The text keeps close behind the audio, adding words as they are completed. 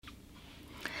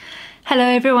Hello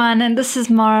everyone, and this is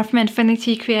Mara from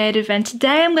Infinity Creative, and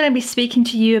today I'm going to be speaking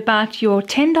to you about your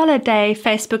 $10 a day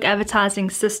Facebook advertising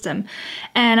system.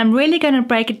 And I'm really going to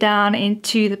break it down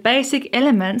into the basic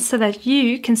elements so that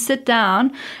you can sit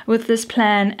down with this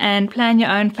plan and plan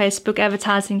your own Facebook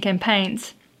advertising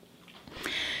campaigns.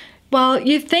 Well,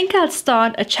 you'd think I'd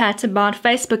start a chat about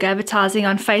Facebook advertising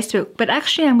on Facebook, but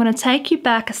actually I'm going to take you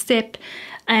back a step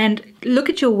and look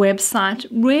at your website.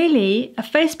 Really, a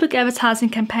Facebook advertising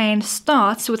campaign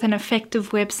starts with an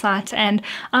effective website, and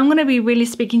I'm going to be really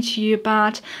speaking to you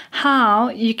about how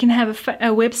you can have a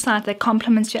website that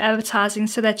complements your advertising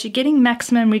so that you're getting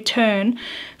maximum return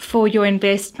for your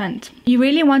investment. You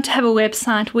really want to have a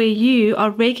website where you are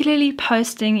regularly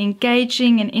posting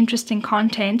engaging and interesting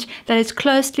content that is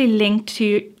closely linked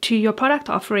to your product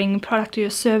offering, product or your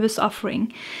service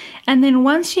offering. And then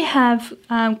once you have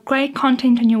great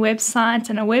content on your website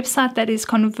and a website that is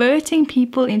converting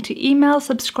people into email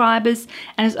subscribers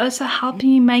and is also helping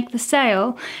you make the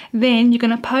sale, then you're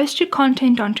going to post your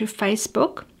content onto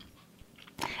Facebook.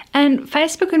 And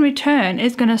Facebook in return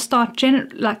is going to start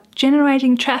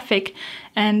generating traffic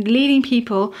and leading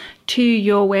people to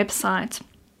your website.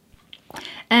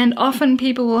 And often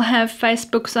people will have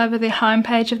Facebooks over the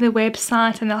homepage of their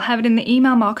website, and they'll have it in the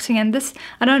email marketing. And this,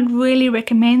 I don't really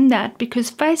recommend that, because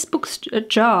Facebook's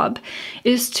job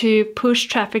is to push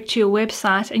traffic to your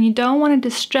website, and you don't want to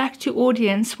distract your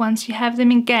audience once you have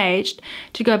them engaged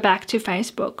to go back to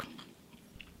Facebook.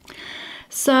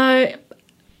 So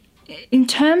in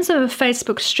terms of a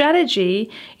Facebook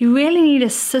strategy, you really need a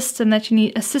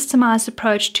systemized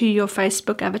approach to your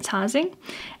Facebook advertising.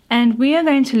 And we are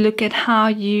going to look at how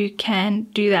you can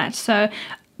do that. So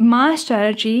my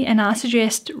strategy, and I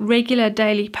suggest regular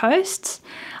daily posts.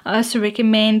 I also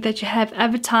recommend that you have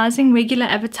regular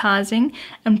advertising,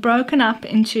 and broken up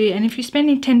into, and if you're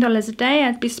spending $10 a day,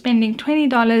 I'd be spending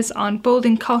 $20 on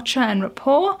building culture and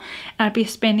rapport. I'd be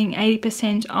spending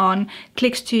 80% on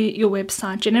clicks to your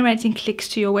website, generating clicks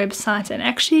to your website, and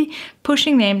actually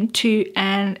pushing them to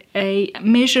a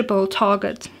measurable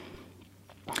target.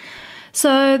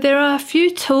 So there are a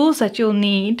few tools that you'll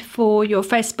need for your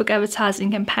Facebook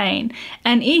advertising campaign,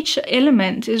 and each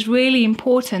element is really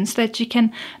important so that you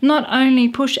can not only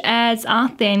push ads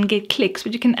out there and get clicks,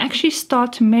 but you can actually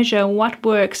start to measure what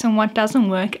works and what doesn't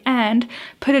work and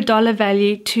put a dollar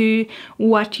value to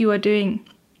what you are doing.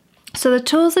 So the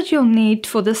tools that you'll need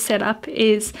for this setup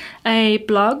is a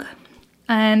blog,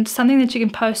 and something that you can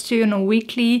post to on a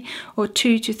weekly or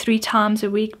 2 to 3 times a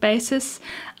week basis.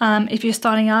 If you're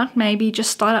starting out, maybe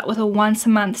just start out with a once a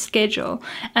month schedule.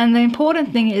 And the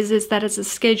important thing is that it's a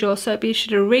schedule, so it should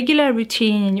be a regular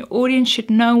routine, and your audience should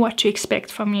know what to expect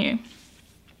from you.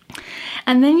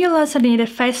 And then you'll also need a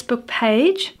Facebook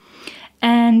page,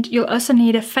 and you'll also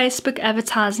need a Facebook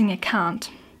advertising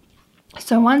account.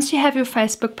 So once you have your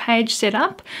Facebook page set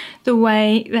up, the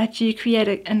way that you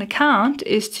create an account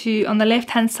is to, on the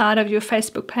left hand side of your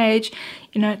Facebook page,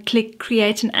 click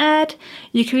create an ad.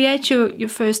 You create your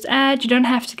first ad. You don't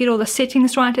have to get all the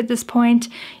settings right at this point.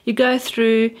 You go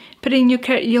through,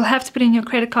 you'll have to put in your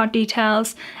credit card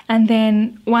details, and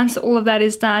then once all of that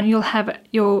is done, you'll have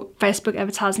your Facebook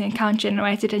advertising account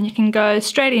generated, and you can go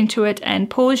straight into it and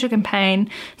pause your campaign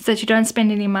so that you don't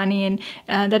spend any money,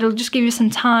 and that'll just give you some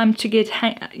time to get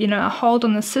a hold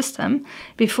on the system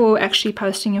before actually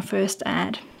posting your first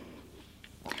ad.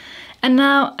 And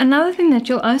now another thing that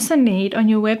you'll also need on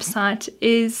your website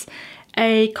is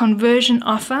a conversion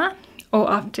offer or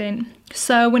opt-in.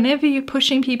 So whenever you're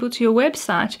pushing people to your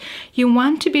website, you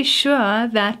want to be sure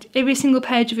that every single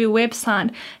page of your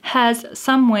website has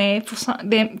somewhere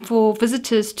for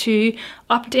visitors to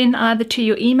opt in, either to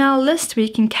your email list where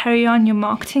you can carry on your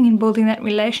marketing and building that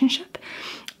relationship,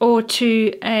 or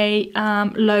to a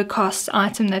low-cost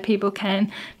item that people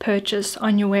can purchase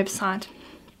on your website.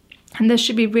 And this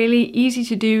should be really easy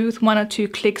to do with 1 or 2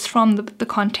 clicks from the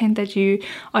content that you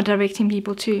are directing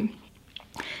people to.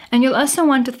 And you'll also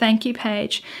want a thank you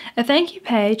page. A thank you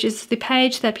page is the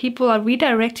page that people are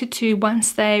redirected to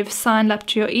once they've signed up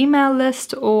to your email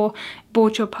list or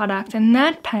bought your product. And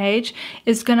that page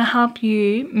is going to help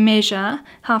you measure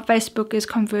how Facebook is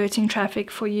converting traffic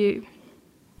for you.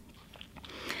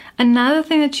 Another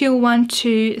thing that you'll want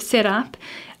to set up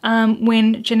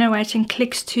when generating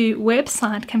clicks to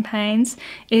website campaigns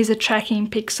is a tracking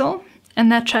pixel.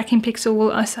 And that tracking pixel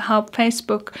will also help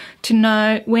Facebook to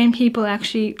know when people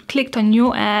actually clicked on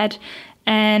your ad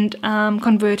and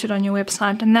converted on your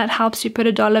website. And that helps you put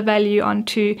a dollar value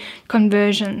onto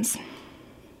conversions.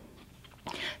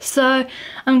 So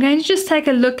I'm going to just take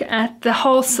a look at the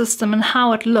whole system and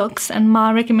how it looks and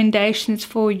my recommendations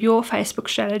for your Facebook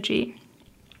strategy.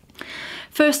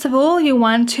 First of all, you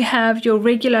want to have your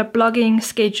regular blogging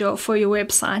schedule for your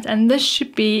website, and this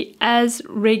should be as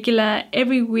regular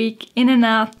every week, in and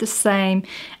out the same,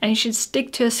 and you should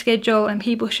stick to a schedule and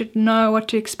people should know what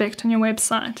to expect on your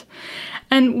website.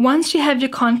 And once you have your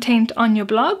content on your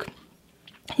blog,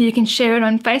 you can share it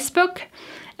on Facebook,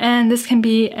 and this can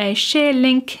be a share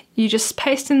link. You just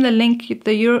paste in the link,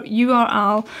 the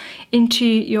URL into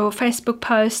your Facebook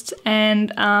post,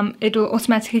 and it will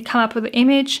automatically come up with an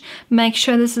image. Make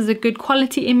sure this is a good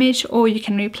quality image, or you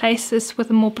can replace this with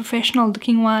a more professional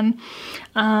looking one.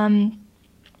 And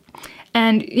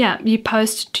yeah, you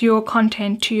post to your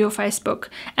content to your Facebook,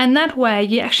 and that way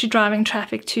you're actually driving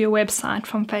traffic to your website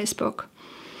from Facebook.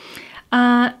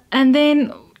 And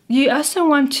then you also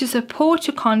want to support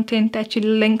your content that you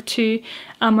link to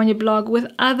on your blog with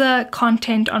other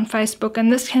content on Facebook, and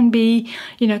this can be,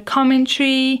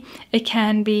 commentary. It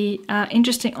can be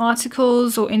interesting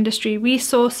articles or industry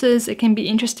resources. It can be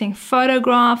interesting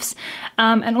photographs,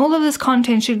 and all of this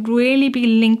content should really be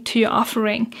linked to your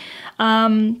offering.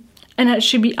 And it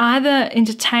should be either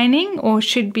entertaining or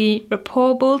should be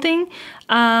rapport building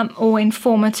or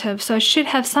informative. So it should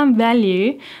have some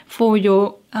value for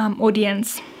your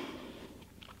audience.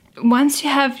 Once you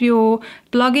have your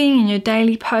blogging and your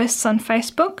daily posts on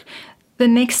Facebook, the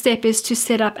next step is to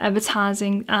set up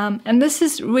advertising. And this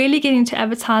is really getting to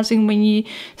advertising when you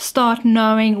start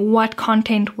knowing what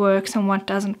content works and what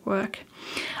doesn't work.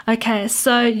 Okay,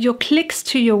 so your clicks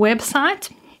to your website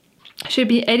should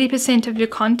be 80% of your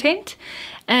content,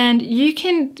 and you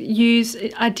can use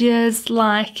ideas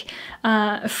like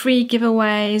free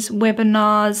giveaways,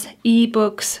 webinars,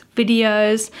 ebooks,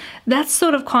 videos, that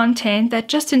sort of content that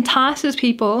just entices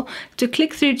people to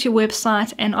click through to your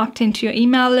website and opt into your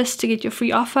email list to get your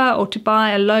free offer or to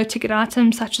buy a low ticket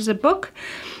item such as a book.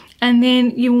 And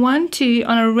then you want to,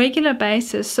 on a regular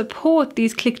basis, support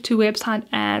these click-to-website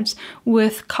ads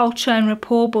with culture and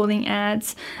rapport building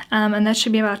ads, and that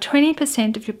should be about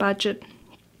 20% of your budget.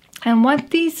 And what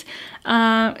these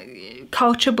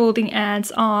culture building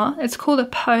ads are, it's called a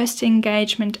post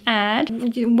engagement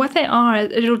ad. What they are,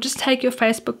 it'll just take your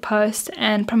Facebook post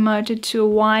and promote it to a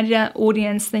wider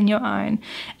audience than your own.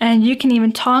 And you can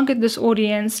even target this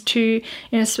audience to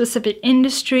specific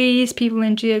industries, people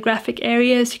in geographic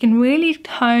areas. You can really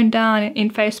hone down in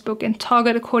Facebook and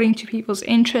target according to people's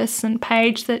interests and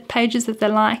pages that they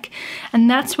like. And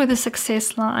that's where the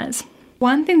success lies.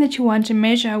 One thing that you want to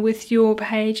measure with your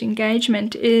page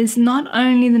engagement is not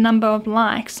only the number of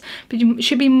likes, but you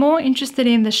should be more interested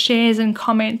in the shares and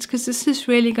comments, because this is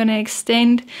really going to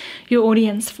extend your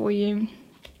audience for you.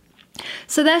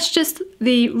 So that's just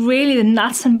the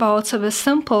nuts and bolts of a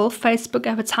simple Facebook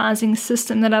advertising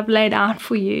system that I've laid out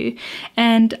for you.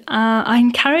 And I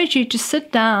encourage you to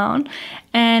sit down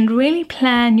and really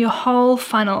plan your whole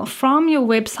funnel from your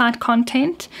website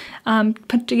content.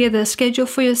 Put together a schedule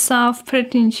for yourself, put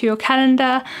it into your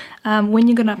calendar, when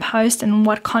you're going to post and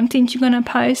what content you're going to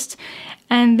post.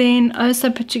 And then also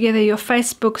put together your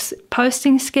Facebook's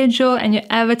posting schedule and your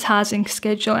advertising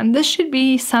schedule. And this should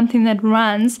be something that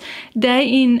runs day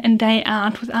in and day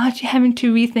out without you having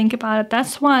to rethink about it.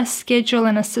 That's why a schedule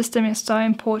and a system is so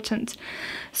important.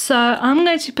 So I'm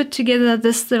going to put together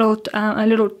this little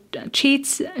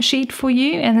cheat sheet for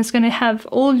you, and it's going to have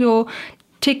all your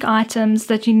tick items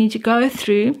that you need to go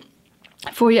through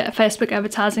for your Facebook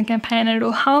advertising campaign, and it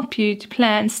will help you to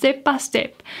plan step by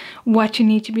step what you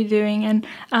need to be doing,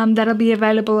 and that'll be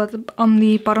available on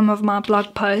the bottom of my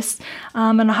blog post,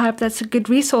 and I hope that's a good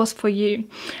resource for you.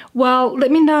 Well,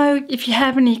 let me know if you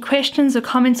have any questions or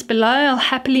comments below. I'll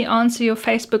happily answer your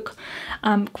Facebook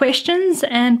questions,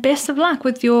 and best of luck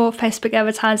with your Facebook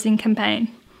advertising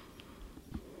campaign.